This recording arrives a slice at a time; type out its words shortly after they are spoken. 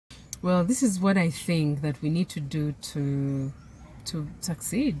Well, this is what I think that we need to do to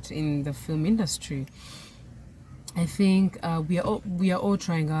succeed in the film industry. I think we are all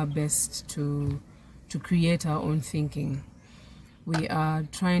trying our best to create our own thinking. We are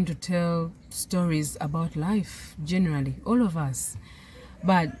trying to tell stories about life generally, all of us.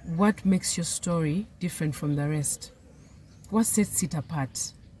 But what makes your story different from the rest? What sets it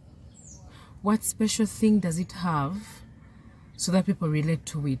apart? What special thing does it have so that people relate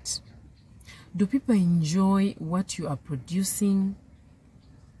to it? Do people enjoy what you are producing?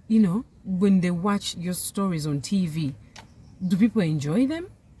 You know, when they watch your stories on TV, do people enjoy them?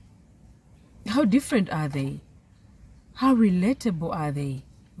 How different are they? How relatable are they?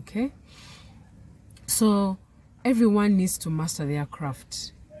 Okay? So everyone needs to master their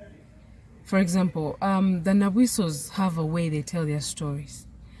craft. For example, the Nawisos have a way they tell their stories.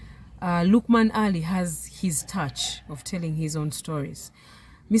 Lukman Ali has his touch of telling his own stories.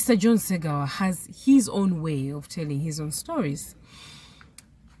 Mr. John Segawa has his own way of telling his own stories.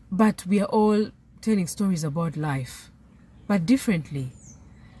 But we are all telling stories about life, but differently.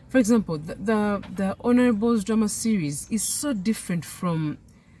 For example, the Honorables drama series is so different from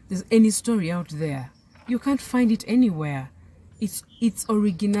any story out there. You can't find it anywhere. It's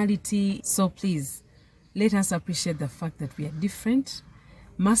originality. So please, let us appreciate the fact that we are different.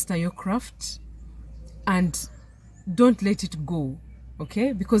 Master your craft and don't let it go,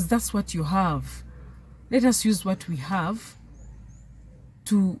 okay? Because that's what you have. Let us use what we have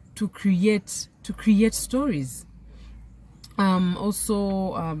to create stories.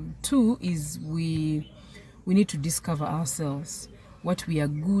 Two is we need to discover ourselves, what we are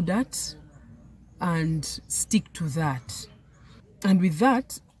good at, and stick to that. And with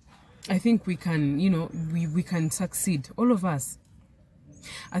that, I think we can, we can succeed, all of us.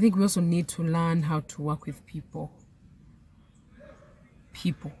 I think we also need to learn how to work with people.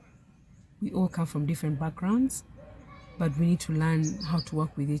 We all come from different backgrounds, but we need to learn how to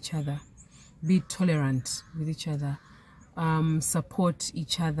work with each other, be tolerant with each other, support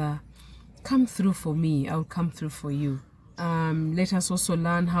each other. Come through for me, I'll come through for you. Let us also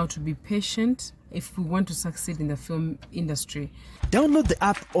learn how to be patient if we want to succeed in the film industry. Download the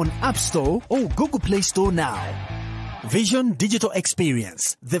app on App Store or Google Play Store now. Vision Digital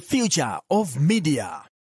Experience, the future of media.